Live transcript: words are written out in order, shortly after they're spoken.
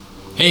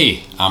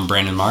Hey, I'm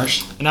Brandon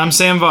Marsh. And I'm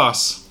Sam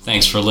Voss.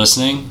 Thanks for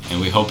listening, and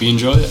we hope you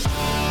enjoy it.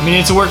 I mean,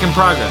 it's a work in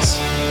progress.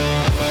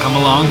 Come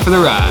along for the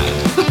ride.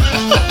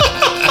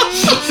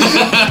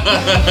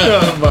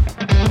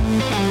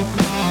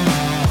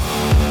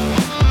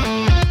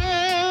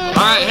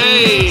 Alright,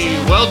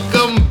 hey,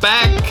 welcome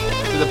back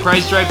to the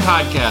Price Right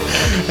Podcast.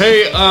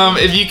 Hey,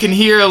 if you can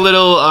hear a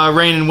little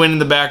rain and wind in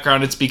the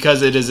background, it's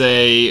because it is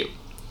a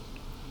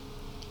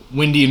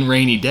windy and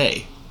rainy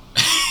day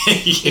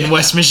in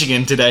West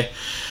Michigan today.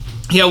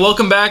 Yeah,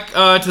 welcome back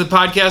to the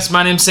podcast.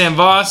 My name's Sam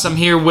Voss. I'm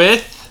here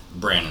with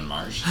Brandon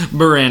Marsh.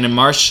 Brandon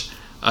Marsh,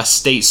 a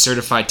state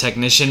certified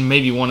technician,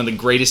 maybe one of the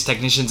greatest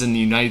technicians in the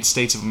United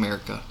States of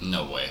America.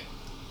 No way.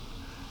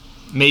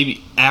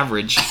 Maybe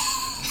average.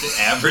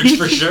 Average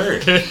for sure.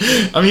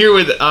 I'm here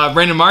with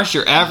Brandon Marsh,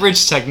 your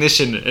average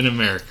technician in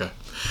America.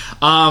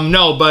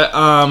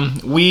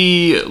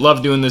 We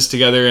love doing this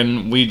together,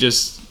 and we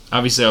just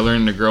obviously are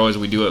learning to grow as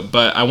we do it.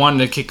 But I wanted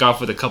to kick off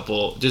with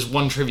just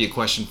one trivia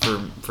question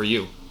for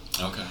you.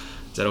 Okay.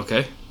 Is that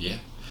okay? Yeah.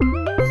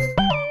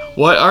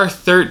 What are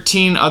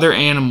 13 other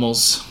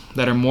animals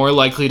that are more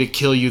likely to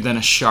kill you than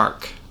a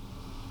shark?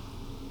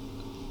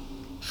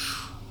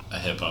 A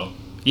hippo.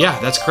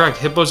 Yeah, that's correct.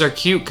 Hippos are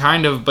cute,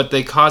 kind of, but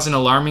they cause an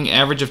alarming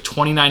average of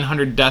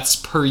 2,900 deaths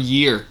per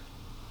year.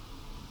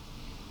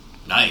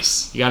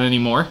 Nice. You got any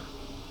more?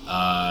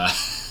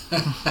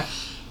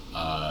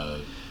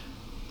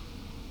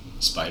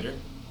 Spider?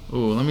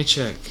 Ooh, let me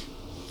check.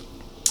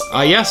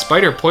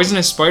 Spider.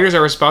 Poisonous spiders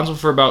are responsible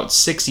for about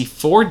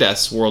 64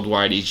 deaths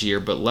worldwide each year,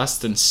 but less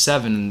than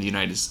 7 in the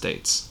United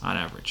States on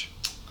average.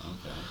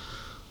 Okay.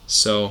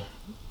 So,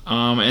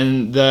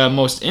 and the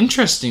most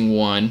interesting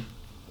one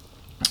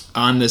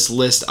on this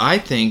list, I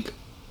think,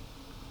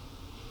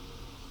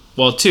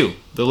 well, two.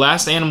 The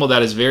last animal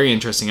that is very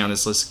interesting on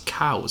this list,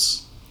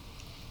 cows.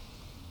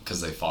 Because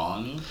they fall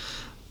on you?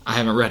 I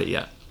haven't read it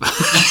yet,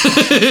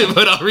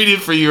 but I'll read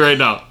it for you right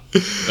now.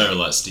 Better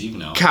let Steve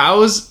know.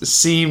 Cows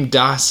seem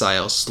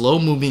docile,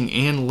 slow-moving,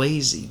 and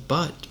lazy,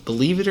 but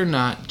believe it or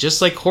not, just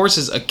like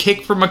horses, a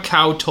kick from a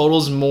cow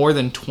totals more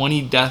than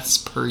 20 deaths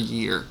per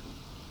year.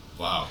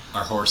 Wow.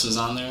 Are horses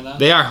on there then?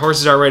 They are.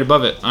 Horses are right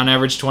above it. On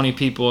average, 20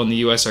 people in the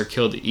U.S. are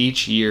killed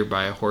each year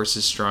by a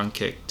horse's strong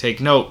kick. Take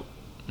note,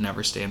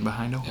 never stand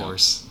behind a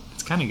horse.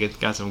 It's kind of good.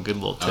 Got some good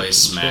little tips. I always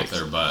smack tricks.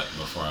 their butt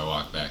before I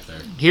walk back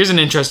there. Here's an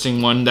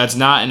interesting one that's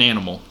not an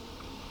animal.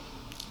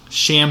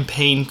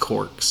 Champagne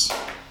corks.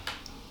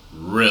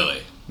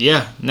 Really?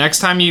 Yeah. Next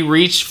time you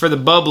reach for the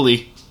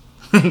bubbly,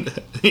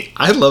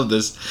 I love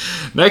this.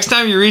 Next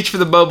time you reach for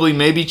the bubbly,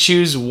 maybe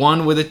choose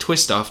one with a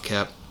twist-off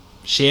cap.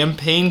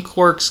 Champagne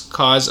corks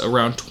cause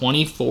around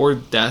 24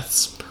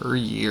 deaths per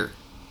year.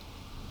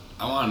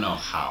 I want to know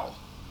how.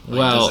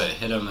 Well, does it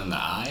hit them in the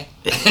eye?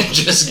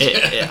 Just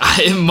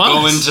it must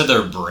go into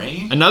their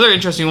brain? Another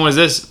interesting one is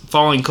this.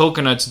 Falling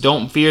coconuts.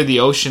 Don't fear the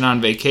ocean on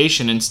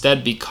vacation.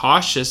 Instead, be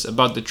cautious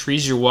about the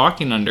trees you're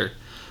walking under.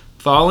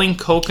 Falling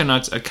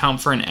coconuts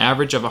account for an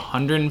average of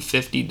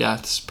 150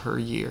 deaths per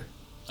year.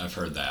 I've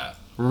heard that.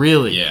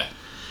 Really? Yeah.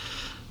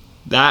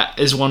 That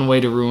is one way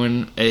to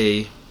ruin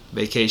a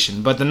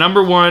vacation. But the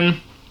number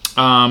one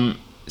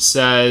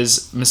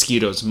says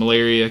mosquitoes.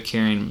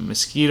 Malaria-carrying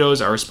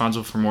mosquitoes are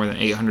responsible for more than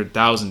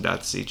 800,000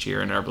 deaths each year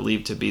and are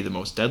believed to be the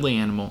most deadly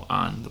animal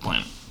on the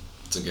planet.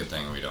 It's a good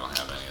thing we don't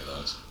have any of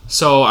those.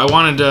 So I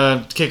wanted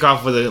to kick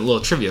off with a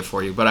little trivia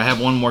for you, but I have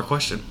one more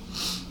question.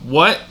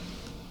 What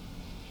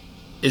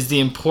is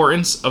the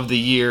importance of the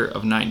year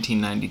of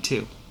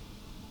 1992?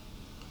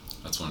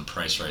 That's when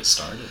Price Right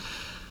started.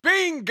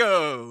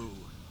 Bingo!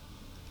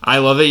 I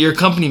love it. You're a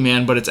company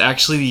man, but it's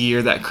actually the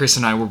year that Chris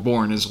and I were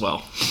born as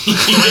well.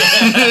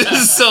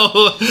 So,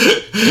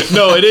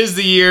 no, it is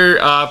the year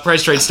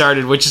Price Right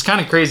started, which is kind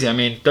of crazy. I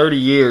mean, 30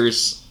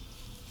 years.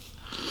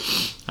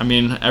 I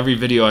mean, every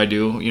video I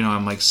do,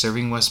 I'm like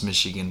serving West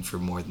Michigan for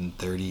more than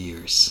 30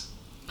 years.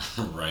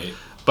 Right.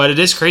 But it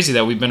is crazy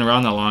that we've been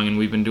around that long and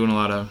we've been doing a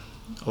lot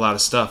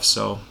of stuff.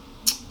 So,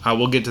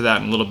 we'll get to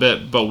that in a little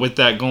bit. But with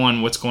that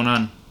going, what's going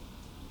on?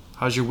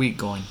 How's your week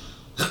going?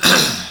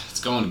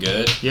 It's going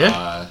good.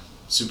 Yeah.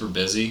 Super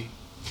busy.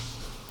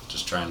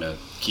 Just trying to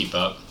keep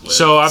up with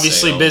So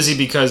obviously sales. busy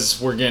because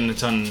we're getting a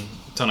ton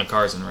of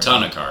cars in right now.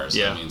 Ton of cars.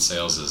 Yeah. I mean,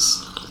 sales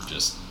is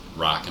just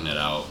rocking it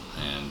out,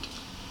 and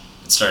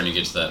it's starting to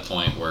get to that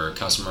point where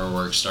customer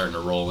work's starting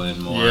to roll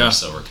in more. Yeah.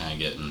 So we're kind of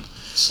getting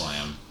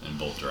slammed in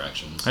both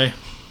directions. Hey,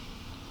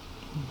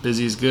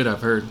 busy is good,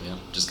 I've heard. Yeah.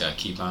 Just gotta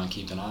keep on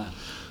keeping on.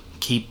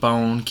 Keep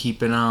on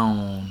keeping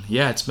on.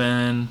 Yeah, it's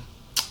been...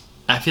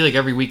 I feel like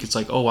every week it's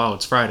like, oh wow,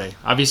 it's Friday.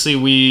 Obviously,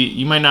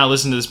 you might not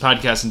listen to this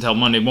podcast until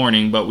Monday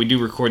morning, but we do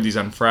record these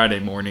on Friday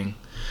morning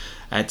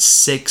at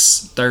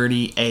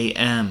 6:30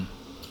 a.m.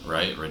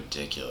 Right?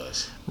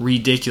 Ridiculous.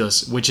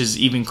 Ridiculous, which is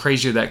even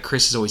crazier that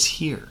Chris is always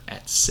here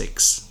at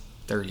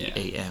 6:30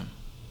 a.m.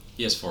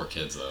 He has 4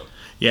 kids, though.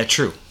 Yeah,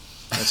 true.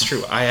 That's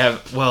true. I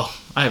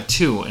have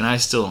 2, and I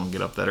still don't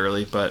get up that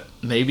early, but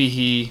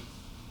maybe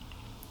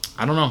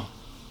I don't know,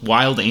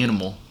 wild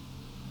animal.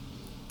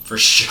 For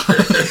sure.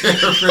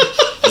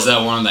 As Is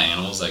that one of the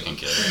animals that can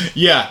kill you?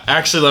 Yeah,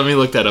 actually, let me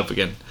look that up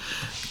again.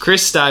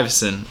 Chris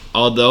Stuyvesant,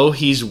 although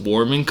he's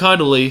warm and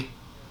cuddly,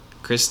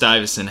 Chris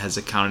Stuyvesant has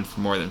accounted for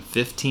more than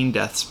 15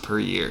 deaths per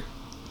year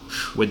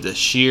with the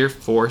sheer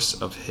force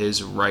of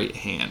his right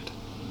hand.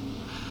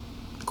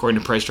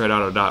 According to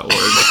PriceRightAuto.org.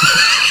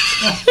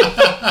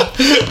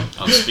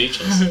 I'm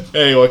speechless.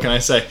 Hey, what can I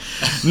say?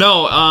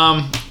 No,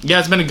 yeah,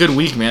 it's been a good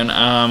week, man.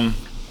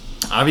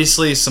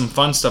 Obviously, some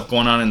fun stuff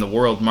going on in the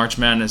world. March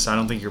Madness, I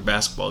don't think you're a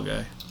basketball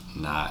guy.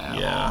 Not at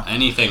Yeah. all.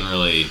 Anything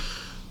really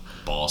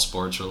ball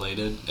sports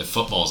related. If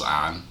football's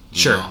on,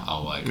 Sure.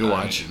 I'll You all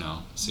right, watch.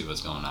 see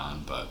what's going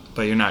on. But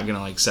But you're not going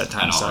to, like, set I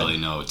time don't aside. really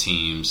know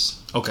teams.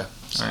 Okay,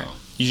 So. all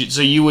right.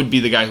 So you would be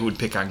the guy who would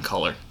pick on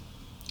color.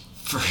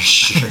 For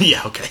sure.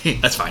 Yeah, okay,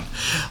 that's fine.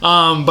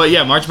 But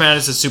yeah, March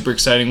Madness is super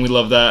exciting. We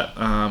love that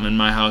in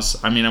my house.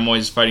 I mean, I'm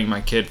always fighting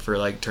my kid for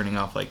like turning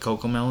off like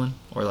Cocomelon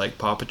or like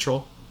Paw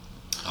Patrol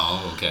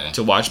Oh, okay.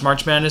 to watch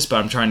March Madness, but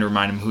I'm trying to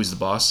remind him who's the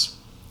boss.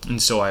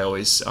 And so I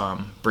always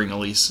bring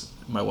Elise,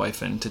 my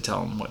wife, in to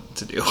tell him what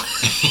to do.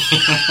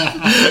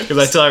 Because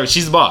I tell her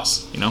she's the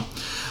boss, you know.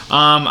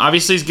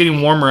 Obviously, it's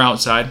getting warmer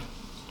outside.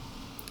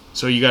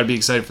 So you got to be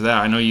excited for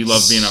that. I know you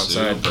love being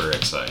outside. Super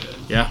excited.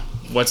 Yeah.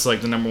 What's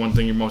like the number one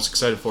thing you're most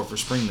excited for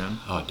spring then?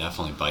 Oh,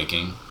 definitely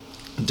biking.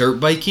 Dirt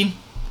biking?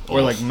 Or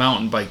Both. like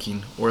mountain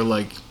biking? Or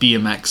like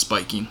BMX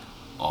biking?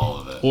 All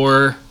of it.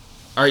 Or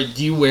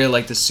do you wear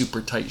like the super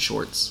tight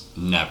shorts?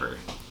 Never.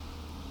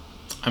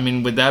 I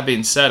mean, with that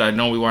being said, I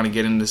know we want to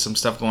get into some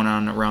stuff going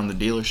on around the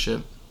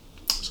dealership.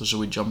 So should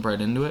we jump right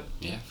into it?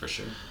 Yeah, for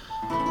sure.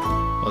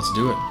 Let's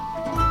do it.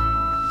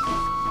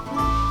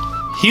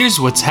 Here's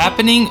what's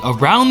happening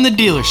around the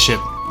dealership.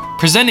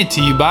 Presented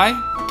to you by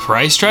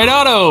Price Right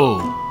Auto.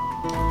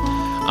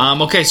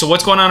 Okay, so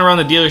what's going on around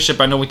the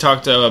dealership? I know we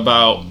talked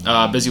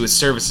about busy with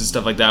service and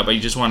stuff like that, but you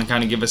just want to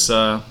kind of give us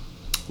a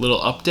little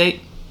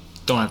update?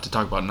 Don't have to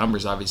talk about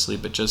numbers, obviously,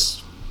 but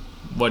just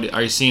what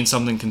are you seeing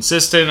something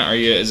consistent?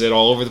 Is it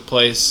all over the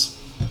place?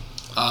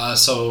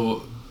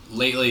 So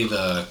lately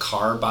the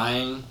car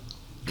buying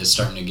is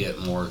starting to get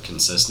more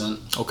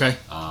consistent. Okay.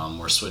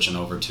 We're switching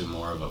over to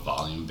more of a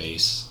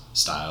volume-based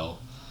style.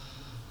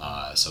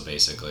 So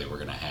basically we're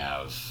going to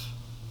have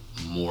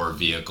more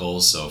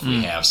vehicles. So if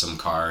we have some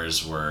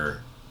cars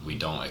where we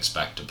don't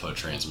expect to put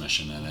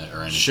transmission in it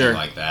or anything Sure.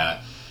 like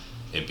that,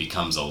 it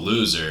becomes a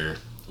loser.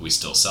 We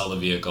still sell the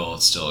vehicle.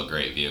 It's still a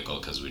great vehicle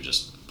because we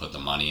just put the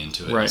money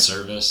into it Right. in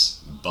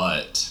service.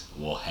 But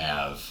we'll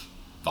have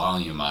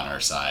volume on our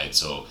side.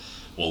 So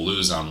we'll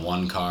lose on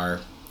one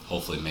car,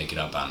 hopefully make it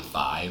up on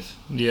 5.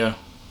 Yeah.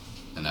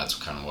 And that's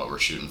kind of what we're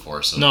shooting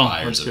for. So No, the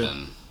buyers that's have good.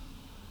 been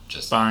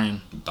just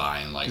Buying.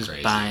 like Just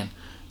crazy. buying.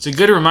 It's a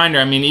good reminder.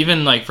 I mean,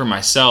 even like for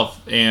myself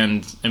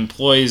and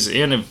employees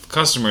and if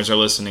customers are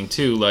listening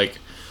too, like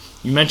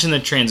you mentioned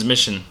the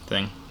transmission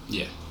thing.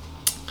 Yeah.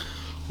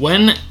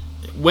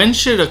 When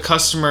should a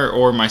customer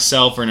or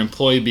myself or an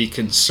employee be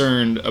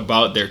concerned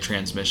about their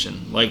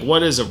transmission? Like,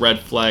 what is a red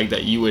flag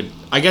that you would...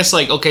 I guess,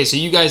 like, okay, so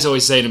you guys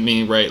always say to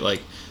me, right,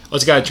 like, oh,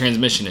 it's got a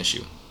transmission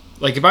issue.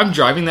 Like, if I'm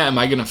driving that, am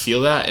I going to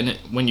feel that? And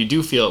when you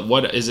do feel it,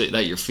 what is it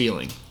that you're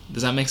feeling?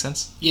 Does that make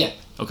sense? Yeah.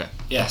 Okay.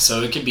 Yeah,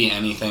 so it could be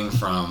anything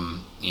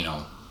from,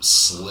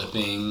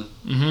 slipping,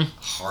 Mm-hmm.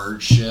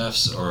 hard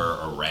shifts, or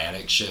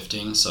erratic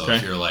shifting. So Okay.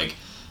 if you're, like,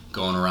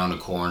 going around a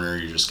corner,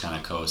 you're just kind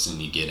of coasting,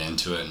 you get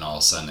into it, and all of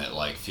a sudden it,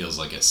 like, feels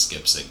like it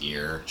skips a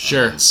gear.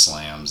 Sure. And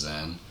slams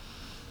in.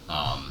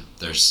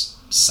 There's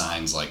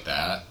signs like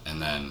that.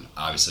 And then,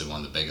 obviously,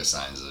 one of the biggest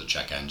signs is a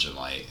check engine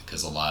light,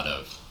 because a lot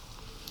of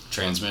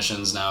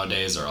transmissions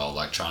nowadays are all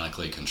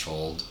electronically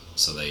controlled,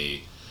 so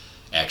they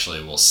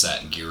actually will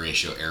set gear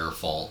ratio error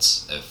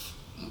faults. If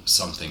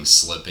something's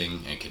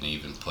slipping, it can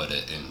even put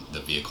it in the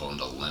vehicle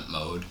into limp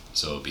mode,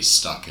 so it'll be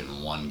stuck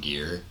in one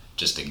gear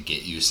just to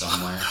get you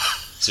somewhere.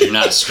 So you're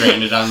not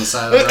stranded on the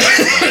side of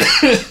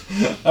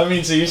the road. I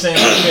mean, so you're saying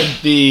I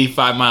could be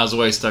 5 miles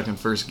away stuck in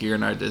first gear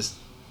and I just...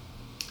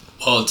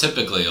 Well,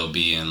 typically it'll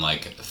be in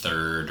like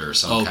third or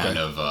some Okay. kind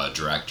of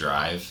direct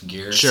drive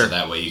gear, Sure. so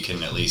that way you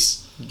can at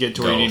least Get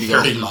to where go you need to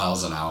go. 30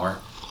 miles an hour.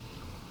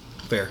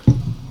 Fair.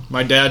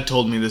 My dad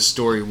told me this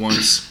story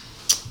once.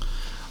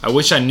 I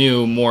wish I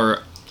knew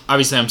more.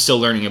 Obviously, I'm still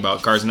learning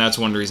about cars, and that's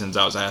one of the reasons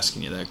I was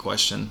asking you that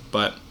question.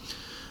 But,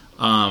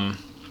 and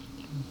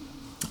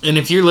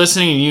if you're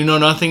listening and you know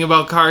nothing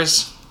about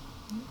cars,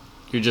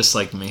 you're just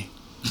like me.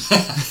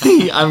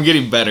 I'm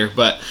getting better.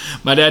 But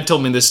my dad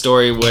told me this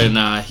story when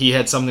he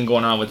had something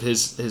going on with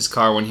his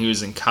car when he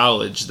was in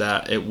college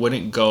that it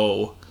wouldn't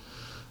go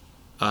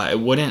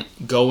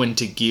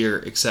into gear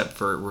except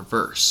for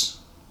reverse.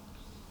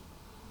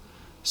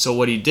 So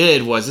what he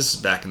did was, this is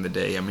back in the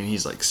day, I mean,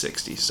 he's like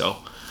 60, so,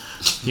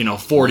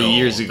 40 Real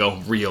years old.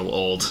 ago, real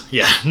old.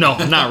 Yeah, no,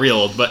 not real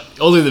old, but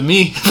older than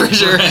me, for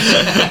sure.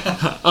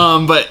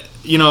 But,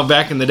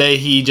 back in the day,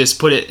 he'd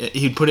put it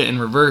in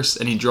reverse,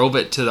 and he drove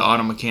it to the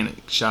auto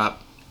mechanic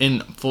shop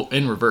in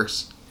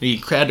reverse. He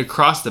had to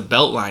cross the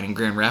belt line in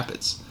Grand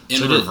Rapids. In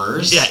So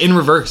reverse? Yeah, in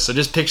reverse. So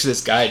just picture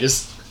this guy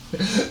just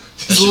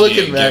Just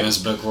looking back. Guinness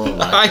Book World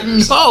Record I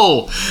or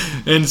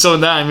something. know. And so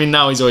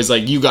now he's always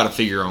like, you got to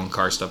figure your own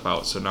car stuff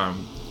out. So now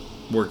I'm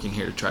working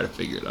here to try to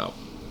figure it out.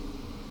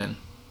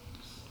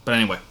 But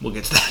anyway, we'll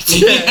get to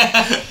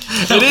that.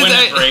 When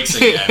it breaks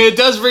again. It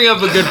does bring up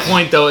a good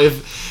point, though.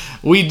 If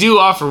we do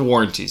offer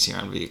warranties here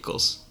on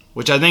vehicles,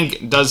 which I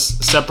think does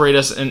separate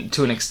us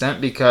to an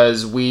extent,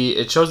 because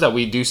it shows that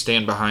we do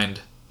stand behind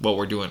what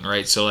we're doing,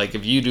 right? So, like,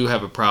 if you do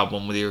have a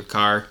problem with your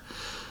car,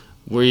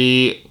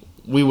 we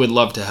would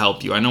love to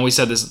help you. I know we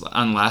said this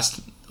on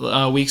last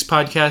week's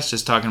podcast,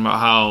 just talking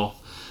about how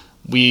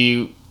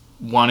we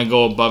want to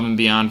go above and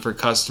beyond for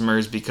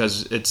customers,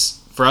 because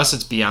for us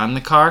it's beyond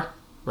the car,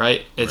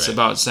 right? It's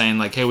about saying,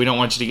 like, hey, we don't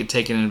want you to get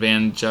taken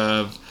advantage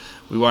of.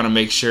 We want to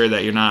make sure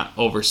that you're not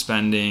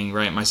overspending,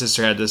 right? My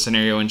sister had this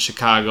scenario in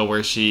Chicago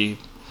where she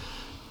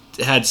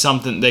had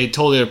something, they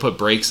told her to put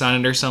brakes on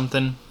it or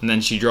something, and then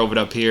she drove it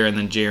up here, and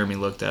then Jeremy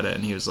looked at it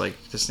and he was like,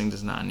 this thing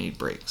does not need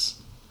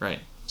brakes, right?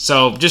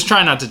 So just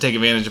try not to take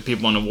advantage of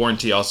people, and a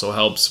warranty also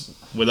helps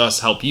with us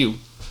help you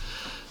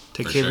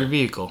take care of your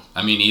vehicle.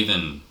 I mean,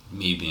 even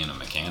me being a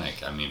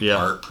mechanic,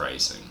 part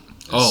pricing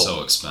is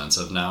so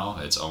expensive now.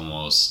 It's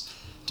almost,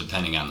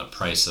 depending on the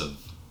price of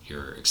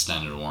your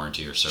extended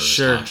warranty or service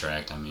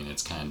contract,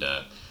 it's kind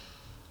of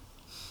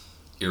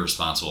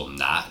irresponsible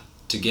not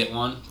to get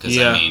one, because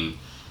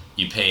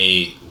you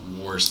pay,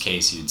 worst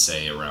case you'd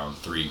say around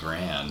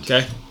 $3,000,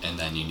 okay, and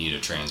then you need a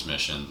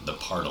transmission. The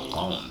part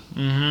alone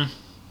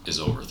is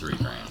over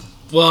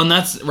 $3,000. Well, and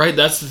that's right.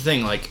 That's the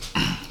thing. Like,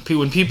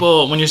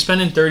 when you're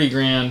spending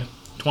 $30,000,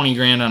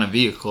 $20,000 on a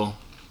vehicle,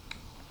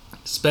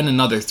 spend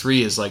another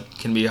 $3,000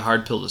 can be a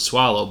hard pill to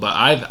swallow. But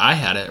I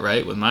had it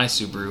right with my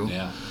Subaru.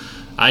 Yeah.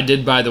 I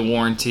did buy the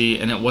warranty,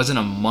 and it wasn't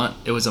a month.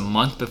 It was a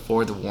month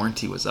before the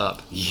warranty was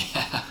up.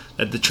 Yeah.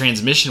 That the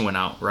transmission went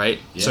out, right?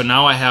 Yeah. So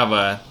now I have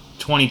a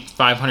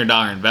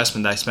 $2,500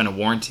 investment that I spent a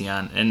warranty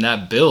on, and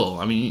that bill,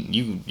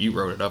 you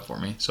wrote it up for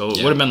me, so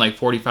it would have been like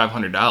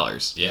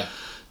 $4,500. Yeah.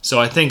 So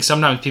I think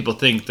sometimes people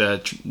think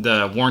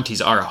the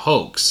warranties are a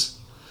hoax.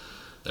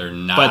 They're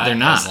not. But they're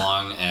not. As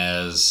long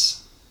as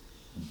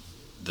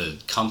the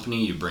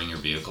company you bring your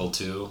vehicle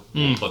to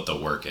will put the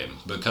work in,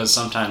 because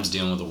sometimes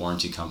dealing with a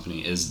warranty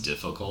company is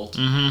difficult.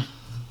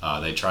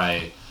 Mm-hmm. They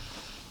try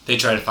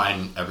to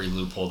find every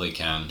loophole they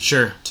can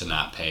to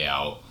not pay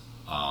out.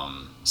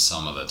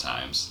 Some of the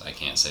times, I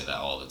can't say that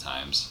all the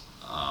times,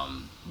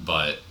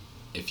 but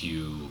if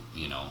you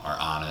are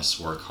honest,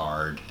 work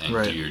hard,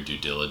 and do your due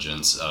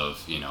diligence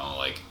of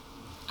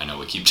I know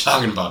we keep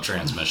talking about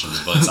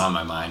transmissions, but it's on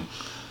my mind.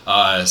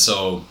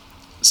 So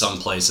some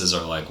places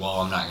are like, well,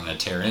 I'm not going to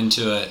tear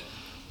into it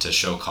to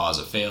show cause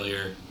of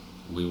failure.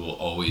 We will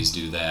always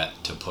do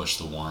that to push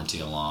the warranty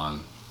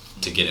along,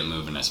 to get it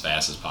moving as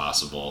fast as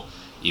possible,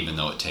 even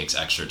though it takes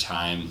extra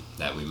time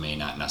that we may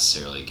not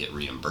necessarily get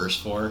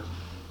reimbursed for.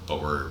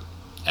 But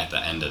at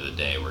the end of the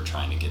day, we're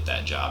trying to get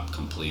that job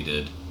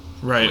completed,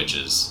 which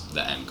is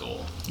the end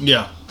goal.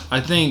 Yeah. I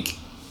feel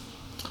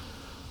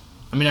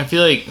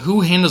like,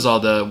 who handles all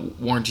the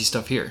warranty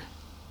stuff here?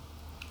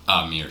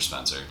 Me or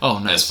Spencer. Oh,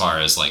 nice. As far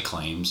as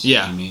claims,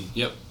 yeah. You mean?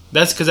 Yep.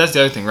 That's because that's the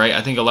other thing, right?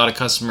 I think a lot of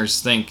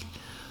customers think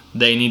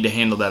they need to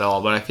handle that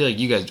all, but I feel like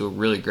you guys do a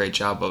really great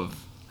job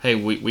of, hey,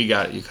 we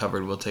got you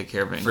covered. We'll take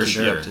care of it and keep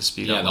you up to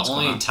speed. Yeah, the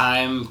only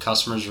time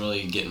customers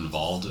really get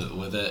involved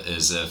with it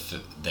is if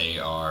they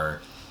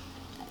are,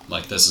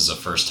 this is a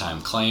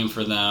first-time claim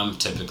for them.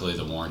 Typically,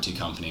 the warranty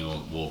company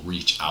will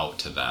reach out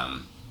to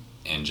them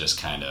and just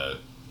kind of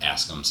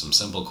ask them some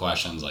simple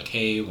questions like,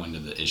 hey, when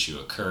did the issue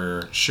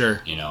occur?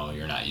 Sure.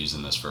 You're not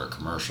using this for a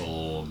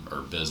commercial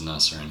or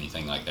business or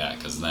anything like that,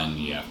 because then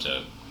you have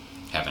to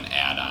have an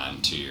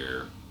add-on to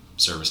your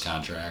service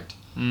contract,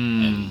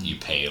 and you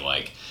pay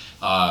like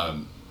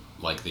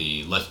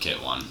the lift kit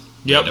one.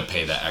 You had to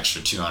pay that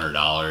extra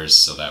 $200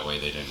 so that way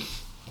they didn't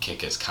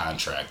kick his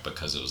contract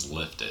because it was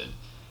lifted.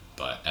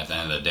 But at the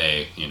end of the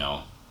day,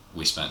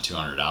 we spent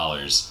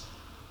 $200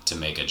 to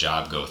make a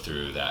job go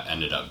through that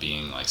ended up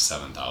being like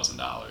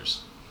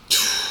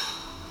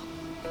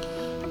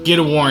 $7,000. Get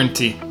a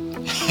warranty.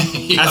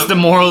 That's the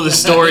moral of the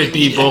story,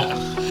 people.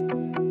 Yeah.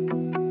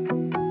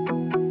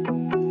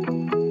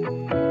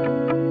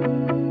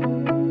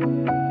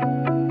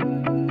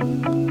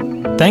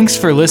 Thanks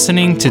for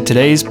listening to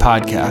today's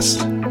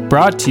podcast,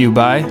 brought to you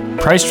by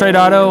Price Right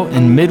Auto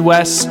and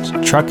Midwest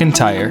Truck and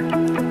Tire.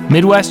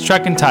 Midwest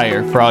Truck and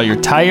Tire for all your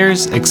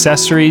tires,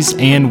 accessories,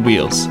 and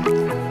wheels.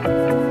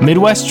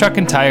 Midwest Truck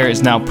and Tire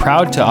is now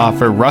proud to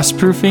offer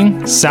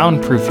rust-proofing,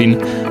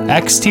 soundproofing,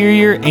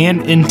 exterior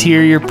and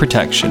interior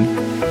protection.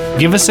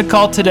 Give us a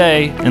call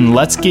today and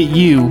let's get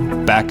you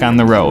back on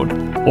the road,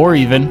 or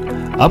even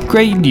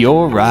upgrade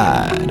your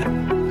ride.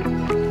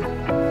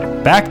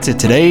 Back to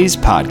today's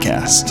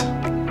podcast.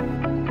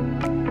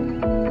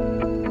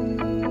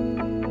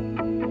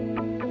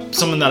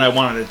 Something that I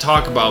wanted to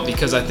talk about,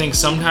 because I think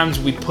sometimes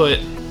we put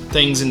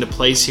things into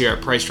place here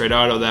at Price Right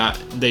Auto that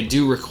they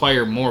do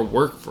require more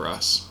work for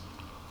us.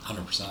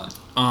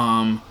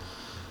 100%.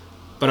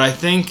 But I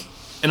think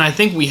and I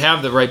think we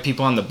have the right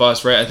people on the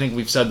bus, right? I think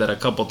we've said that a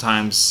couple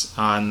times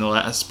in the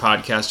last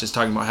podcast, just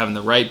talking about having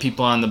the right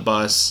people on the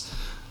bus,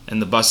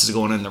 and the bus is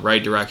going in the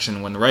right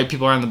direction. When the right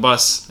people are on the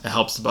bus, it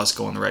helps the bus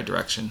go in the right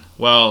direction.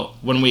 Well,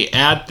 when we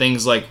add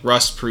things like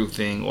rust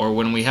proofing, or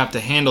when we have to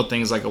handle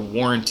things like a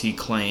warranty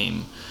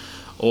claim,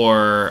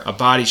 or a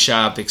body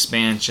shop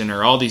expansion,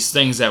 or all these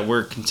things that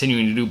we're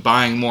continuing to do,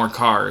 buying more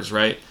cars,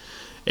 right?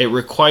 It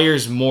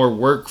requires more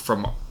work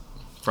from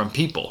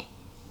people.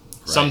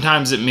 Right.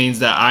 Sometimes it means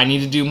that I need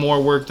to do more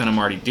work than I'm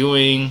already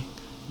doing.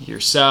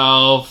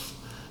 Yourself,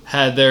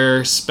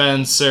 Heather,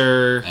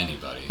 Spencer,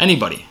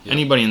 anybody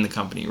in the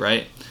company,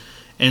 right?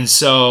 And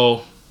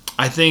so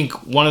I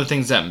think one of the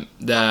things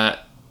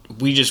that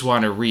we just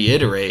want to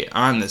reiterate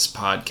on this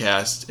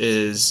podcast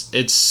is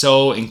it's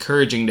so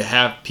encouraging to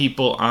have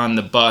people on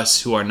the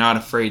bus who are not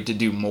afraid to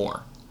do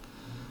more.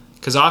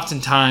 Because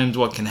oftentimes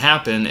what can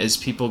happen is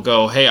people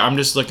go, hey, I'm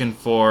just looking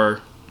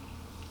for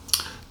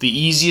the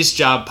easiest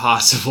job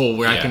possible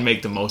where I can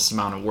make the most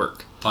amount of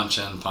work. Punch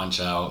in, punch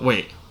out.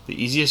 Wait,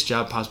 the easiest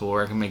job possible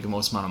where I can make the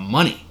most amount of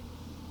money.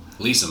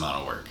 Least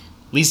amount of work.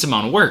 Least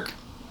amount of work.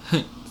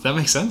 Does that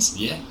make sense?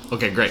 Yeah.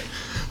 Okay, great.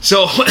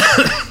 So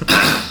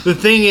the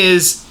thing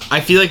is, I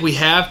feel like we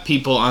have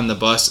people on the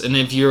bus, and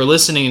if you're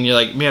listening and you're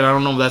like, man, I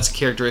don't know if that's a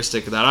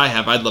characteristic that I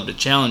have, I'd love to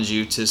challenge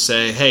you to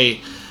say,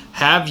 hey,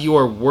 have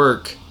your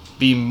work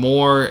be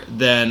more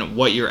than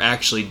what you're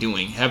actually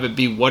doing. Have it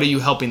be, what are you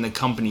helping the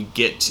company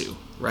get to,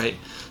 right?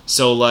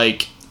 So,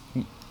 like,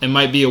 it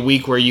might be a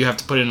week where you have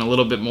to put in a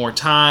little bit more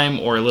time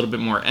or a little bit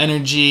more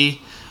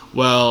energy.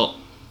 Well,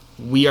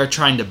 we are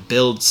trying to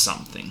build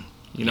something.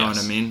 You know what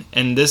I mean?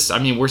 And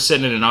we're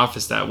sitting in an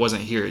office that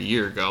wasn't here a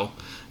year ago,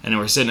 and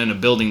we're sitting in a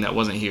building that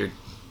wasn't here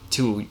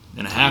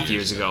 2.5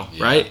 years ago,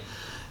 right?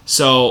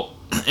 So,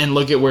 and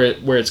look at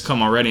where it's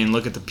come already, and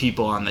look at the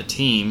people on the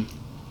team.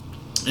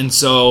 And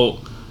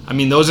so,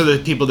 those are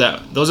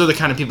the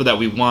kind of people that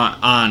we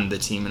want on the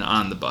team and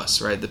on the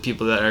bus, right? The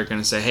people that are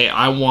going to say, hey,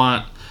 I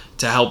want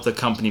to help the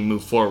company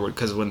move forward,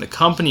 because when the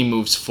company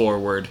moves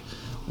forward,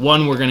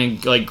 one, we're going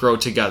to grow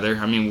together.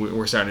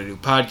 We're starting to do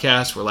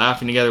podcasts, we're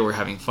laughing together, we're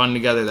having fun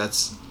together.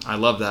 I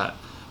love that.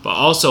 But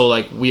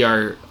also, we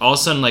are all of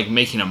a sudden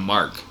making a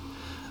mark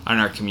on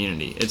our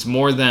community. It's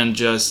more than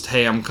just,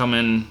 hey, I'm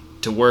coming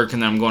to work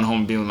and then I'm going home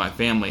and being with my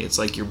family. It's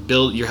like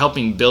you're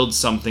helping build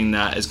something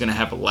that is going to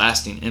have a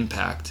lasting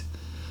impact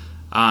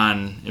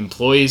on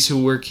employees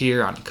who work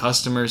here, on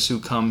customers who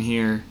come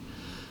here.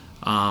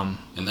 And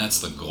that's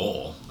the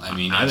goal. I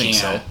think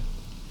so.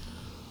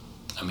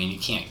 You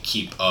can't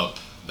keep up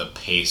the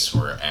pace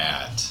we're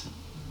at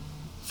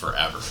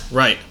forever.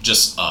 Right.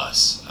 Just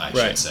us, I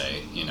should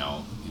say.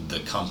 The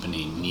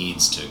company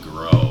needs to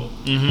grow.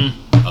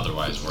 Mm-hmm.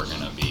 Otherwise, we're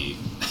going to be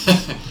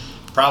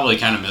probably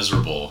kind of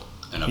miserable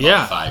in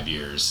about 5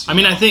 years.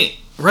 I think,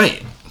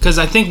 right. Because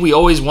I think we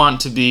always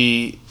want to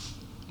be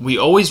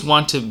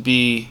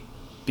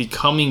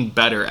becoming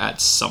better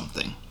at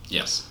something.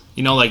 Yes.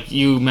 Like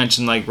you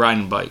mentioned,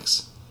 riding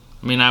bikes.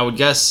 I would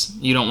guess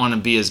you don't want to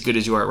be as good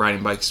as you are at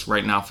riding bikes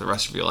right now for the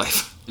rest of your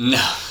life.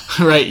 No.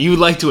 Right? You would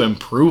like to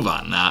improve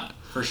on that.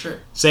 For sure.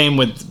 Same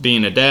with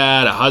being a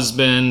dad, a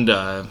husband,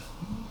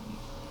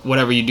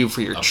 whatever you do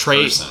for your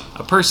trade.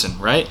 A person,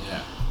 right?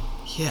 Yeah.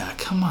 Yeah,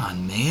 come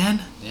on,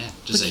 man. Yeah,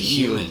 just a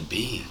human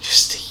being.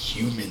 Just a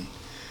human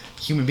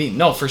being.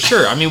 No, for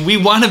sure. We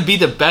want to be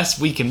the best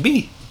we can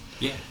be.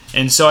 Yeah.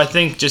 And so I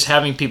think just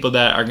having people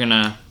that are going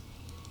to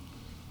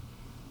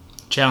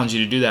challenge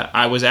you to do that.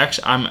 I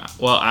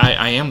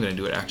am going to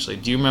do it, actually.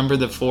 Do you remember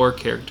the 4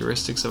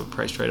 characteristics of a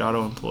Price Right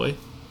Auto employee?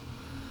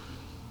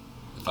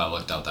 If I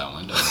looked out that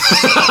window.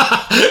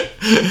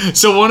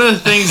 So one of the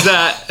things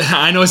that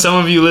I know some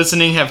of you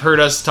listening have heard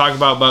us talk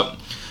about, but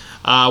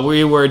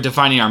we were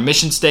defining our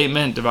mission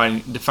statement,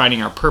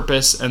 defining our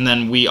purpose, and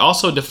then we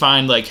also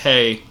defined,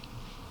 hey,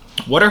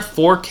 what are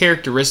 4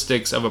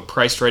 characteristics of a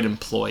Price Right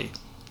employee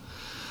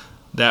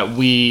that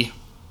we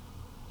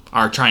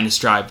are trying to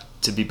strive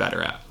to be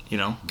better at?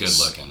 Good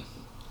looking.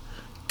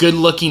 Good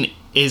looking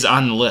is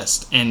on the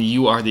list, and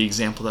you are the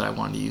example that I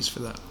wanted to use for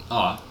that.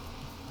 Oh.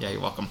 Yeah,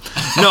 you're welcome.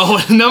 No,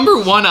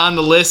 number 1 on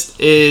the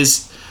list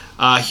is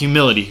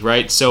humility,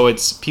 right? So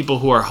it's people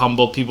who are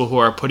humble, people who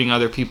are putting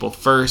other people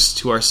first,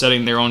 who are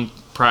setting their own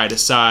pride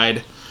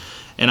aside.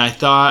 And I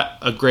thought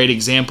a great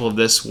example of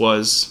this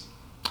was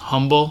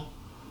Humble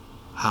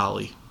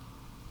Holly.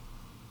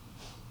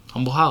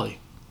 Humble Holly.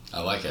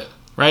 I like it.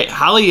 Right?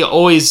 Holly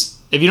always,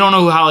 if you don't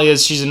know who Holly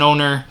is, she's an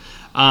owner.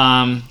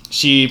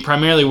 She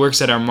primarily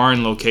works at our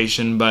Martin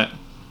location, but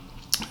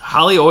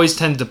Holly always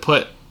tends to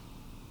put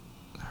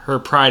her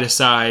pride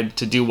aside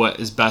to do what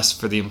is best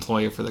for the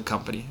employer, for the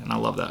company, and I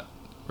love that,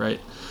 right?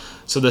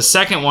 So the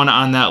second one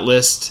on that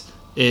list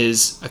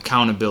is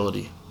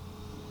accountability.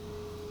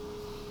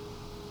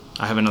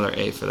 I have another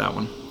A for that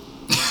one.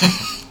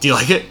 Do you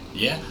like it?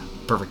 Yeah.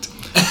 Perfect.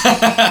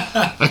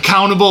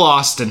 Accountable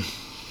Austin.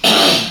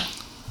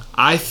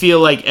 I feel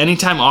like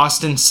anytime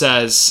Austin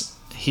says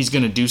he's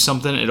going to do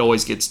something, it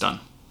always gets done.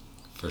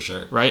 For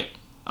sure. Right?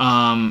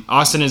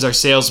 Austin is our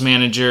sales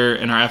manager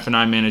and our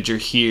F&I manager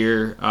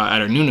here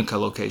at our Nunica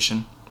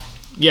location.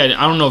 Yeah,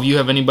 I don't know if you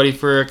have anybody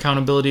for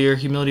accountability or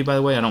humility, by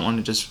the way. I don't want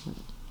to just...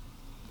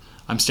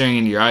 I'm staring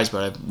into your eyes,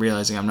 but I'm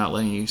realizing I'm not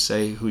letting you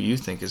say who you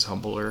think is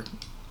humble or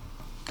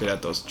good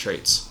at those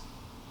traits.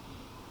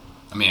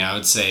 I mean, I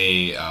would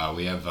say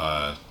we have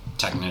a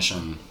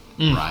technician,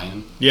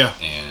 Ryan. Yeah.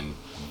 And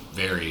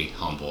very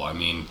humble. I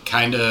mean,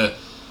 kind of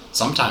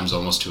sometimes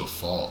almost to a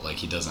fault. Like,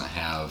 he doesn't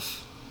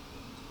have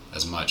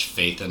as much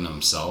faith in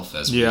himself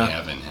as we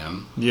have in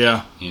him.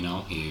 Yeah. You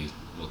know, he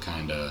will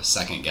kind of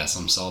second guess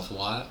himself a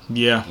lot.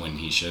 Yeah. When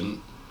he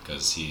shouldn't,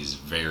 because he's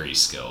very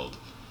skilled.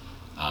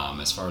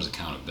 As far as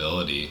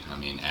accountability, I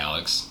mean,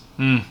 Alex,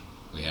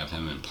 we have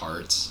him in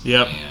parts.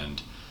 Yep.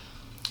 And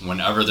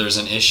whenever there's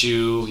an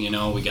issue, you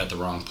know, we got the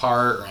wrong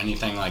part or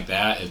anything like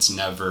that, it's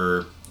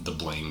never the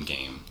blame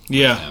game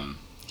with him.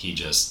 He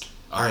just,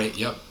 all right,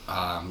 yep,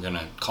 I'm going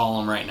to call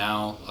him right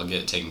now. I'll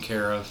get it taken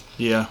care of.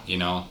 Yeah. You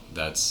know,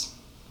 that's...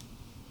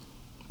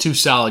 Two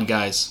solid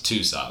guys.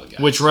 Two solid guys.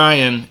 Which,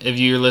 Ryan, if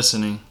you're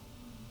listening,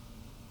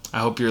 I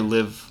hope you're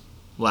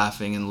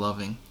laughing and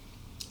loving.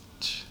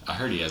 I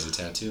heard he has a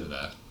tattoo of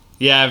that.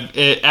 Yeah,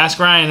 ask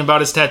Ryan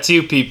about his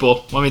tattoo,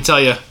 people. Let me tell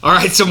you. All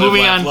right, so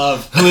moving on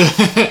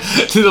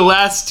to the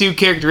last two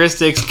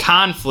characteristics,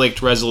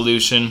 conflict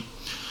resolution,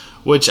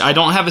 which I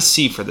don't have a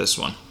C for this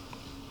one.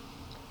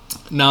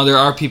 Now, there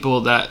are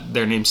people that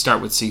their names start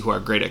with C who are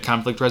great at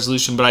conflict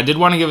resolution, but I did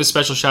want to give a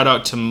special shout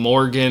out to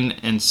Morgan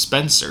and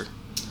Spencer.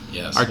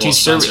 Yes,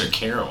 Spencer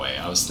Caraway.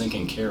 I was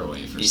thinking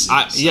Caraway for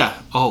C.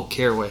 Yeah. Oh,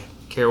 Caraway.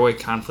 Caraway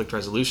conflict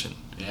resolution.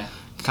 Yeah.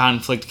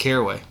 Conflict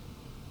Caraway.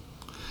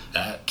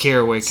 That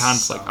Caraway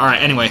conflict. All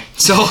right, anyway.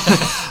 So,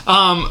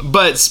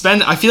 but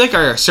I feel like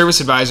our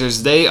service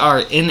advisors, they are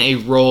in a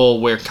role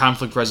where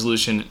conflict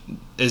resolution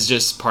is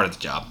just part of the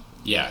job.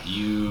 Yeah,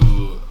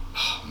 you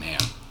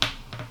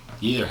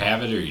either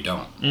have it or you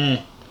don't.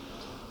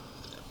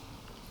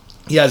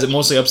 Yeah, is it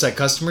mostly upset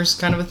customers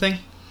kind of a thing?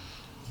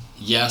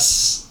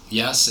 Yes,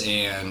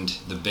 and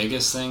the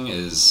biggest thing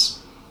is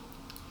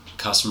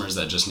customers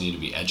that just need to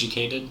be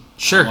educated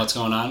on what's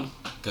going on,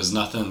 because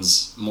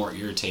nothing's more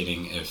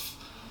irritating if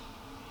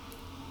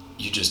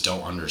you just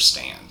don't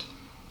understand.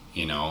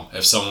 You know,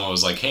 if someone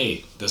was like,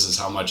 hey, this is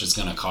how much it's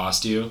going to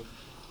cost you,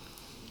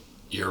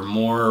 you're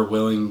more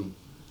willing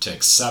to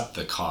accept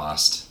the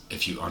cost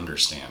if you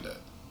understand it.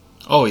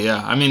 Oh,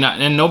 yeah. I mean,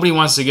 and nobody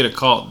wants to get a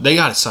call. They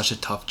got such a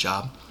tough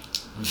job.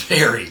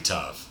 Very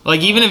tough.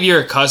 Like, even if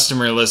you're a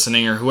customer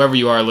listening or whoever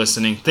you are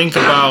listening, think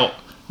about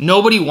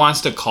nobody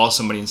wants to call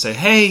somebody and say,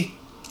 hey,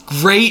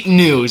 great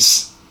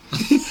news.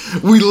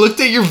 We looked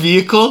at your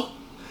vehicle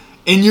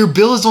and your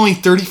bill is only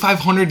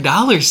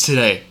 $3,500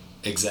 today.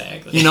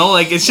 Exactly. You know,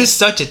 like, it's just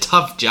such a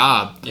tough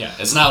job. Yeah,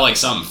 it's not like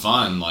something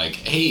fun, like,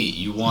 hey,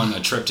 you won a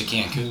trip to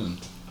Cancun.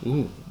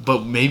 Ooh,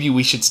 but maybe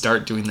we should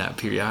start doing that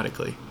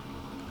periodically.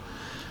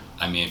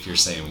 I mean, if you're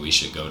saying we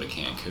should go to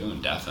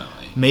Cancun,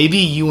 definitely. Maybe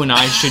you and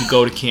I should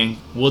go to Cancun.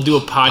 We'll do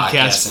a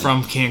podcast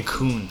from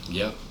Cancun.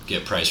 Yep,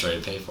 get Price Right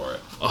to pay for it.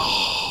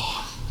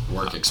 Oh.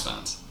 Work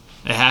expense.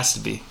 It has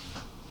to be.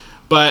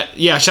 But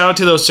yeah, shout out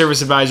to those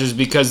service advisors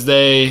because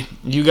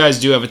you guys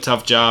do have a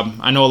tough job.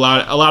 I know a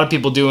lot of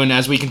people do, and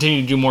as we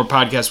continue to do more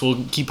podcasts,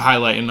 we'll keep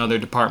highlighting other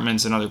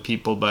departments and other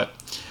people. But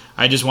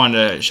I just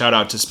wanted to shout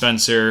out to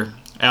Spencer,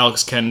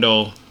 Alex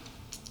Kendall,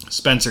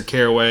 Spencer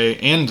Caraway,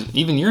 and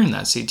even you're in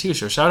that seat too.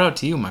 So shout out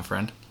to you, my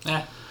friend.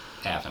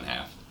 Half and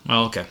half.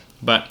 Well, okay,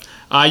 but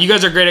you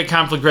guys are great at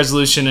conflict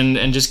resolution,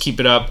 and just keep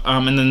it up.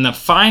 And then the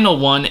final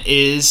one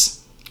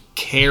is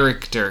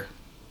character.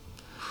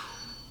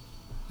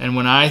 And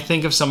when I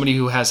think of somebody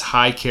who has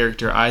high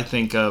character, I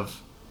think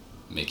of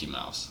Mickey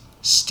Mouse.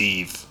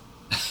 Steve.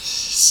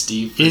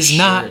 Steve is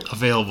not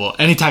available.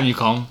 Anytime you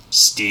call him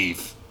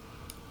Steve,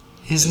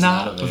 he's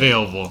not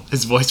available.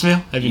 His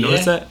voicemail? Have you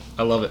noticed that?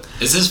 I love it.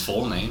 Is his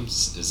full name?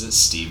 Is it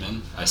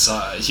Steven? I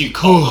saw you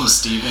called him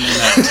Steven in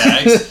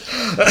that text.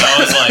 I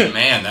was like,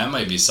 man, that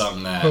might be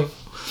something that.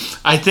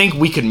 I think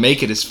we could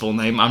make it his full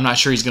name. I'm not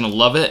sure he's gonna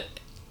love it.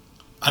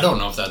 I don't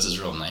know if that's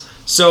his real name.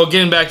 So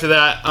getting back to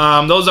that,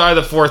 those are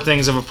the four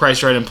things of a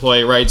Price Right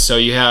employee, right? So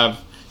you have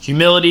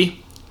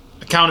humility,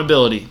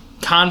 accountability,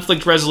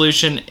 conflict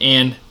resolution,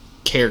 and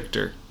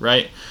character,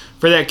 right?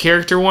 For that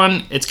character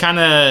one, it's kind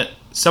of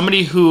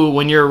somebody who,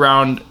 when you're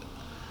around,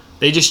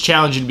 they just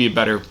challenge you to be a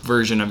better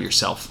version of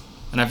yourself.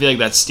 And I feel like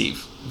that's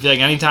Steve. I feel like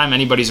anytime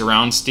anybody's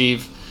around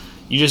Steve,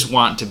 you just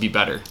want to be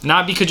better.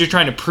 Not because you're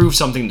trying to prove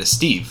something to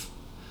Steve,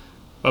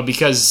 but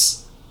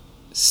because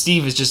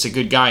Steve is just a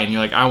good guy and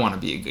you're like, I want to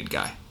be a good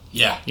guy.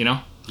 Yeah. You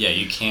know? Yeah,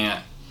 you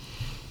can't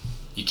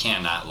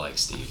not like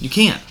Steve. You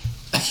can't.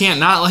 You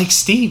can't not like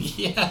Steve.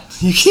 Yeah.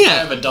 You can't. I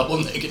have a double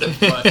negative,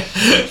 but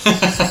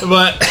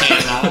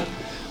can't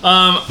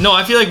not. No,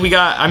 I feel like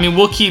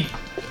we'll keep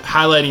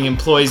highlighting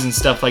employees and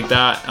stuff like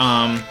that.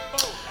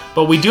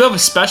 But we do have a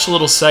special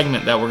little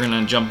segment that we're going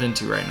to jump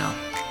into right now.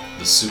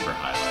 The super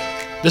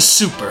highlight. The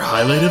super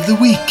highlight of the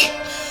week.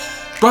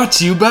 Brought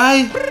to you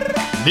by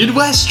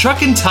Midwest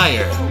Truck and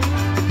Tire.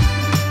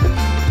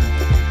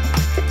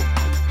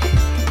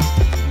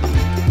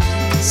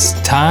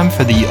 time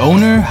for the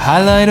Owner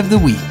Highlight of the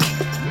Week,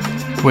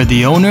 where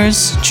the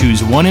owners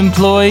choose one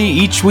employee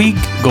each week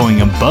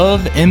going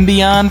above and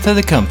beyond for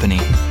the company.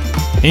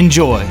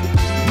 Enjoy.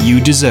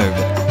 You deserve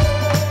it.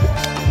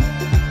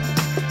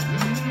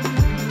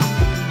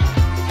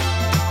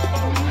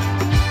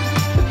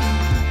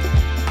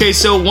 Okay,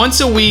 so once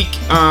a week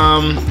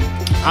on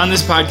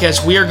this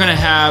podcast, we are going to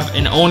have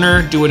an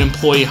owner do an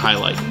employee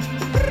highlight.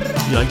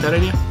 You like that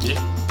idea?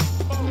 Yeah.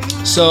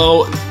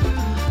 So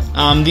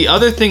the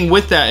other thing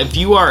with that, if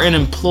you are an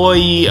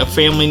employee, a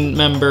family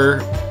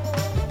member,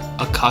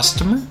 a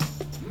customer,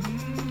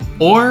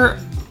 or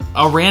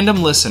a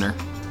random listener,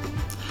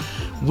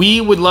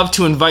 we would love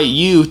to invite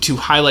you to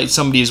highlight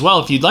somebody as well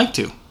if you'd like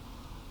to.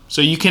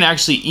 So you can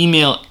actually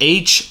email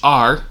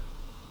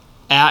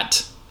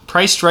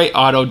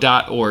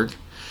hr@pricedrightauto.org.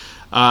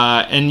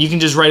 And you can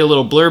just write a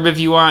little blurb if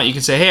you want. You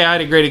can say, hey, I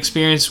had a great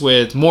experience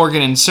with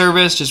Morgan in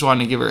service. Just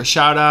wanted to give her a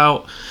shout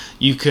out.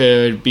 You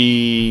could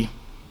be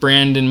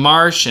Brandon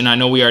Marsh, and I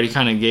know we already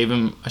kind of gave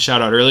him a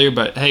shout out earlier,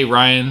 but hey,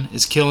 Ryan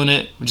is killing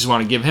it. We just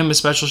want to give him a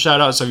special shout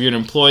out. So if you're an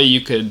employee,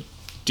 you could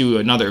do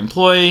another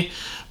employee.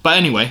 But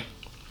anyway,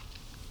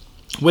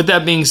 with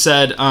that being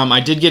said,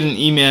 I did get an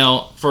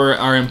email for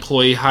our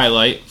employee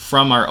highlight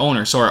from our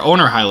owner. So our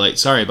owner highlight,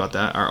 sorry about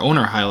that, our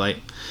owner highlight.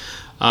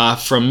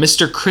 From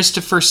Mr.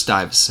 Christopher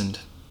Stuyvesant.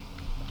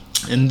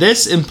 And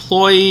this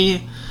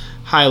employee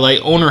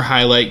highlight, owner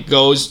highlight,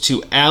 goes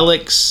to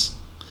Alex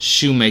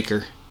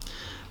Shoemaker.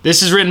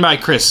 This is written by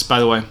Chris, by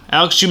the way.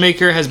 Alex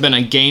Shoemaker has been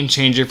a game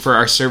changer for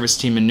our service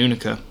team in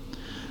Nunica.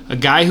 A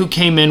guy who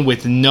came in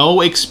with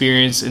no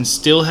experience and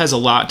still has a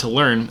lot to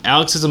learn,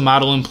 Alex is a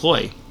model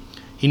employee.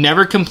 He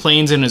never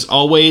complains and is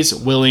always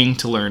willing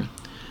to learn.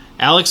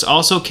 Alex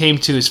also came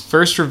to his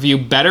first review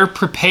better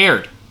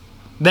prepared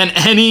than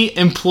any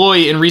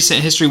employee in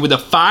recent history with a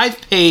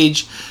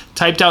 5-page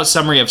typed out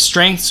summary of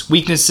strengths,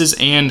 weaknesses,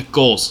 and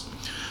goals.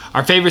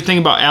 Our favorite thing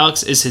about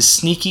Alex is his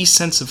sneaky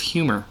sense of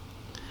humor.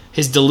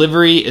 His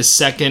delivery is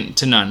second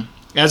to none.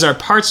 As our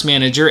parts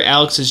manager,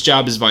 Alex's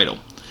job is vital.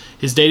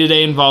 His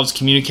day-to-day involves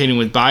communicating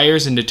with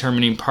buyers and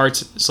determining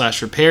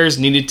parts/repairs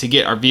needed to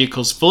get our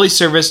vehicles fully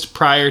serviced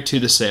prior to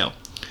the sale.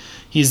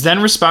 He is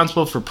then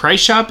responsible for price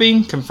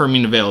shopping,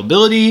 confirming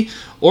availability,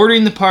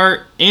 ordering the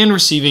part, and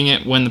receiving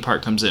it when the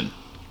part comes in.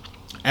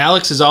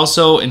 Alex is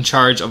also in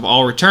charge of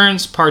all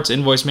returns, parts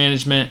invoice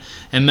management,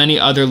 and many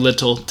other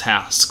little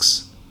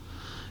tasks.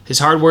 His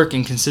hard work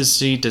and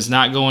consistency does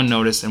not go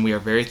unnoticed, and we are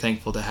very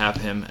thankful to have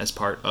him as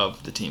part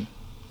of the team.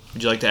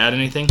 Would you like to add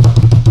anything? Because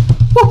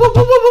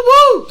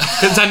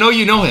I know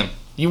you know him.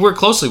 You work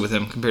closely with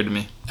him compared to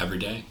me. Every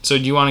day. So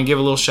do you want to give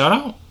a little shout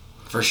out?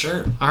 For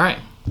sure. All right.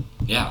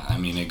 Yeah, I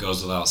mean, it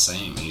goes without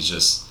saying. He's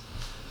just...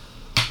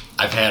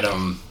 I've had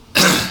him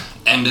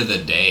end of the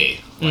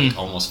day, like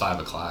almost 5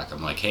 o'clock.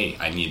 I'm like, hey,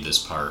 I need this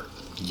part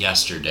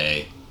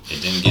yesterday.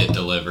 It didn't get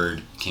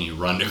delivered. Can you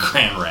run to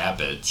Grand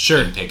Rapids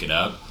and pick it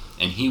up?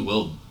 And he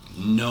will,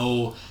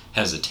 no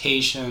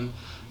hesitation,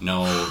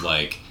 no,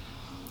 like,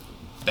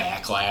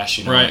 backlash,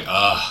 you know, right.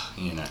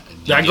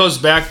 That goes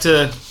back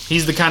to,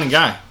 he's the kind of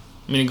guy. I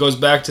mean, it goes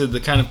back to the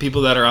kind of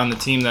people that are on the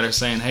team that are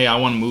saying, hey, I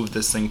want to move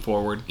this thing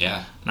forward.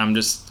 Yeah. And I'm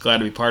just glad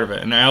to be part of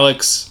it. And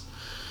Alex,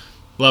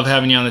 love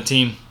having you on the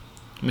team.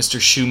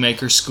 Mr.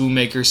 Shoemaker,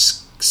 Schoolmaker,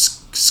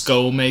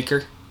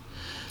 Skomaker.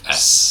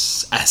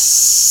 S.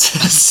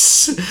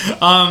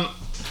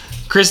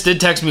 Chris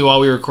did text me while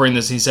we were recording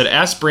this. He said,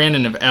 ask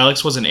Brandon if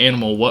Alex was an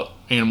animal, what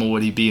animal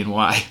would he be and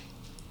why?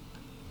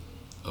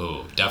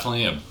 Oh,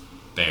 definitely a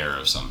bear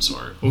of some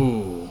sort.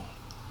 Ooh.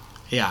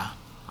 Yeah,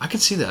 I could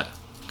see that.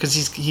 Because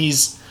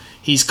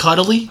he's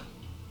cuddly.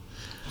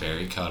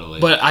 Very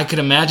cuddly. But I could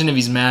imagine if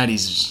he's mad,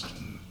 he's just...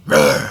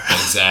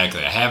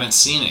 Exactly. I haven't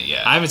seen it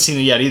yet. I haven't seen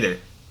it yet either.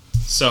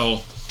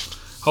 So,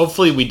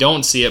 hopefully we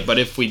don't see it, but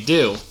if we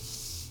do...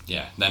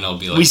 Yeah, then it'll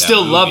be like we that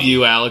still movie. love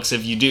you, Alex,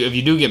 if you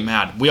do get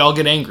mad. We all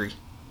get angry.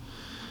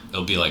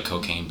 It'll be like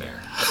Cocaine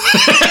Bear.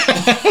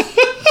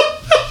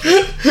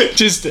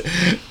 Just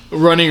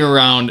running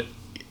around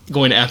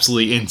going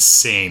absolutely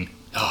insane.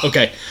 Oh.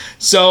 Okay,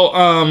 so...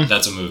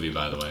 That's a movie,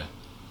 by the way.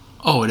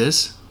 Oh, it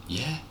is?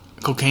 Yeah.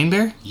 Cocaine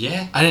Bear?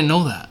 Yeah. I didn't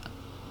know that.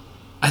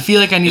 I feel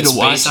like I need to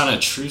watch... It's based on a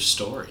true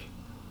story.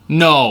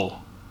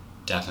 No.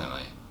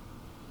 Definitely.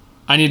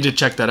 I need to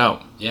check that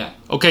out. Yeah.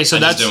 Okay, so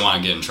I that's... just didn't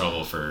want to get in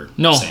trouble for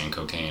saying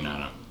cocaine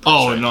on a...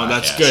 Oh, no, podcast.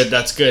 that's good.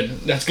 That's good.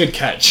 That's good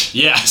catch.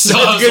 Yeah, so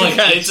That's I was good like,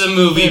 catch. it's a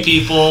movie,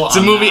 people. It's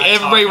a movie.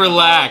 Everybody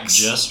relax.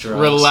 Just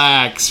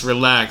drugs.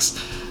 Relax.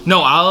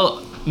 No,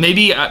 I'll...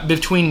 Maybe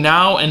between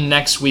now and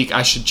next week,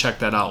 I should check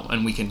that out,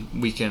 and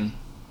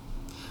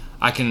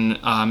I can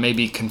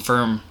maybe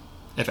confirm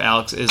if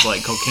Alex is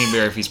like Cocaine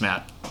Bear if he's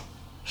mad.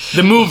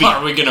 The movie.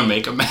 Are we gonna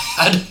make him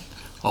mad?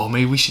 Oh,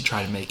 maybe we should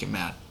try to make him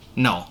mad.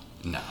 No.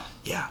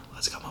 Yeah,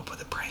 let's come up with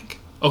a prank.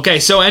 Okay,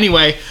 so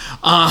anyway,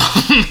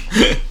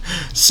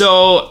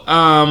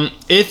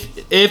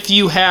 if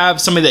you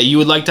have somebody that you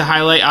would like to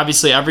highlight,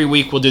 obviously every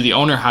week we'll do the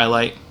owner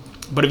highlight.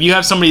 But if you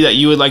have somebody that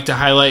you would like to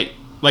highlight,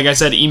 like I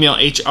said, email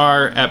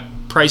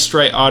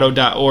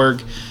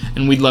hr@pricedrightauto.org,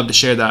 and we'd love to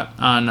share that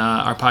on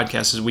our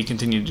podcast as we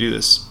continue to do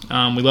this.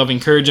 We love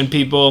encouraging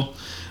people.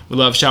 We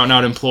love shouting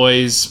out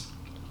employees.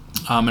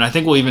 And I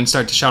think we'll even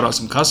start to shout out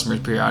some customers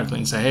periodically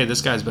and say, hey,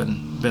 this guy's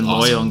been Awesome.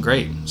 loyal and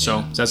great. So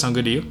Yeah. does that sound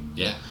good to you?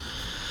 Yeah.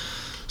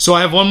 So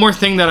I have one more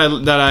thing that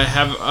I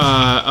have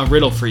a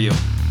riddle for you.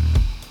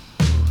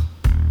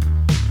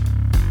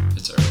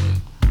 It's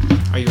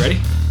early. Are you ready?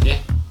 Yeah.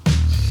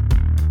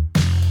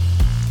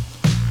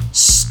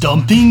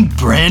 Stumping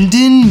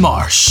Brandon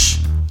Marsh.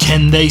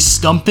 Can they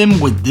stump him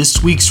with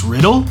this week's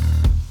riddle?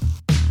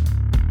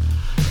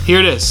 Here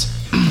it is.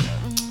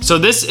 So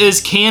this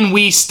is Can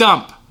We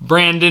Stump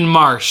Brandon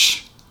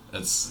Marsh?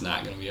 That's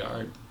not going to be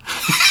hard.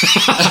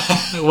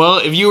 Well,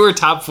 if you were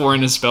top 4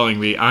 in the spelling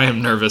bee, I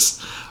am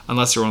nervous.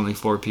 Unless there were only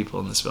 4 people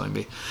in the spelling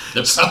bee.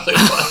 There probably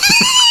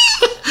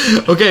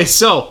was. Okay,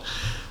 so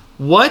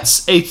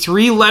what's a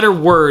 3-letter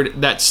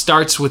word that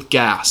starts with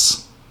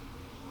gas?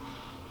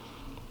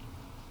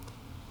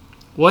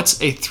 What's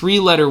a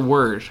 3-letter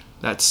word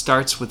that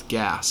starts with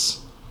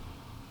gas?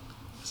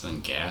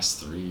 Isn't gas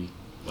 3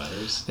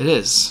 letters? It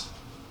is,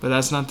 but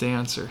that's not the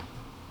answer.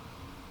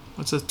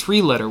 What's a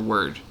 3-letter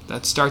word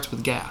that starts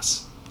with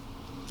gas?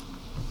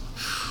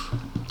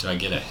 Do I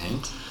get a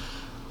hint?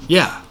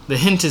 Yeah, the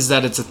hint is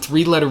that it's a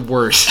 3-letter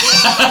word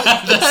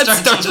that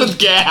starts with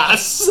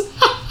gas.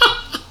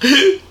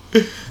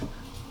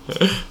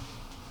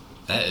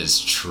 That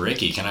is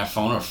tricky. Can I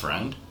phone a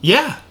friend?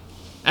 Yeah,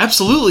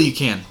 absolutely you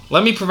can.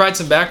 Let me provide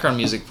some background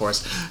music for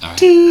us. All right.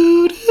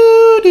 Do,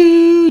 do,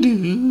 do,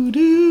 do, do,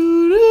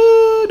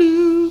 do,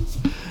 do.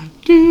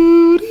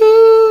 Do,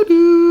 do,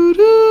 do,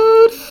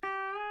 do.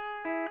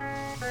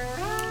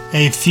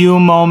 A few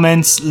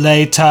moments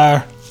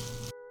later.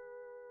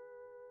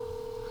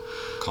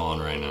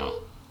 Calling right now.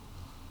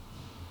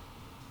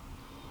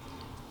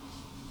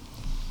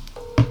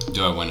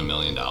 Do I win $1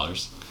 million?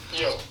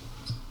 Yo.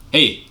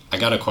 Hey, I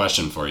got a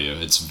question for you.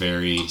 It's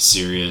very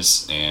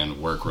serious and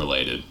work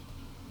related.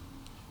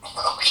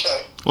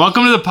 Okay.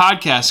 Welcome to the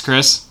podcast,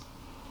 Chris.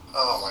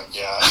 Oh my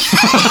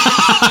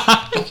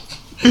gosh.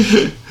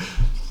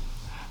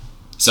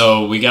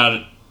 So we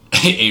got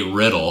a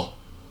riddle.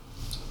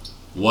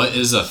 What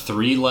is a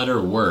 3-letter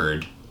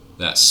word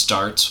that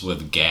starts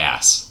with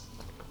gas?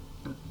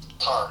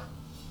 Tar.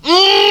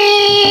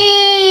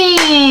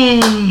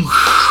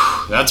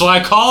 That's why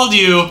I called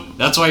you.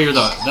 That's why you're the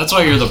boss. That's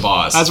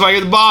why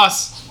you're the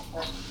boss.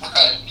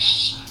 Alright.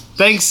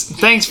 Thanks.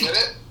 Get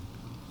it?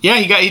 Yeah,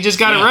 he just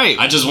got it right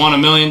I just won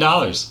 $1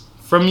 million.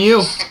 from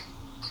you.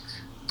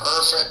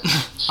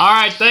 Perfect. All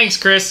right, thanks,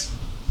 Chris.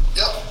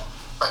 Yep.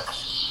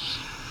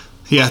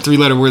 Yeah,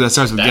 3-letter word that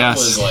starts with That gas.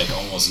 was like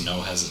almost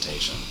no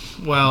hesitation.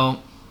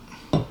 Well,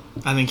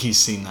 I think he's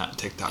seen that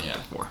TikTok Yeah.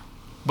 before,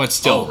 but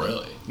still, Oh,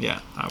 really? yeah.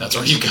 I That's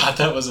would where you got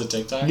that was a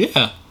TikTok? guess.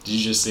 Yeah, Did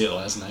you just see it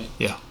last night?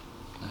 yeah,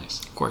 Nice.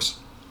 of course.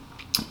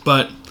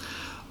 But,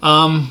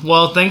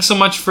 well, thanks so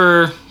much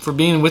for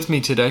being with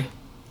me today.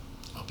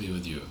 I'll be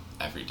with you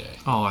every day.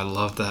 Oh, I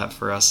love that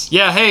for us.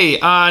 Yeah, hey,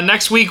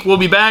 next week we'll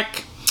be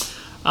back.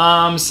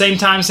 Same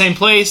time, same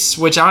place,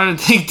 which I don't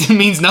think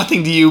means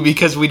nothing to you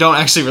because we don't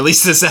actually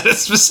release this at a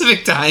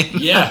specific time.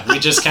 Yeah, we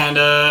just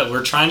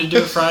we're trying to do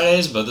it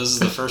Fridays, but this is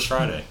the first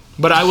Friday.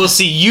 But I will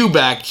see you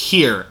back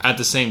here at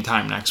the same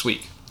time next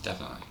week.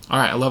 Definitely. All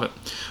right, I love it.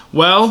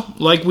 Well,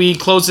 like we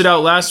closed it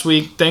out last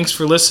week, thanks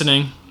for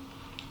listening.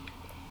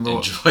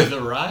 Enjoy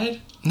the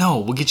ride? No,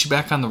 we'll get you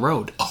back on the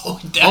road. Oh,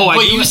 I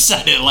do- you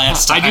said it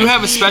last I time. do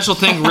have a special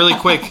thing really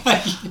quick,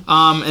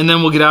 and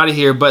then we'll get out of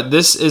here. But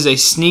this is a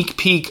sneak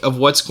peek of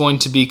what's going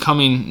to be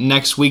coming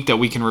next week that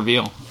we can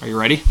reveal. Are you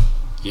ready?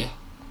 Yeah.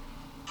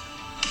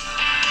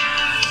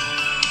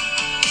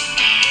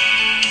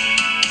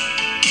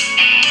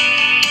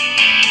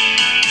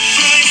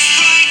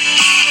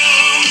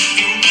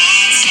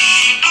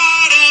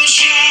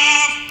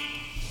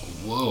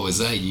 Whoa, is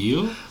that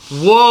you?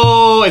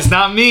 Whoa, it's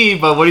not me,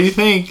 but what do you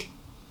think?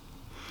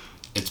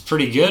 It's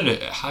pretty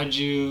good. How'd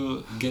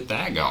you get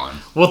that going?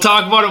 We'll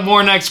talk about it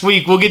more next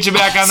week. We'll get you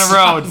back on the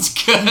road. It's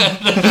good.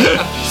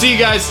 See you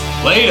guys.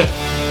 Later.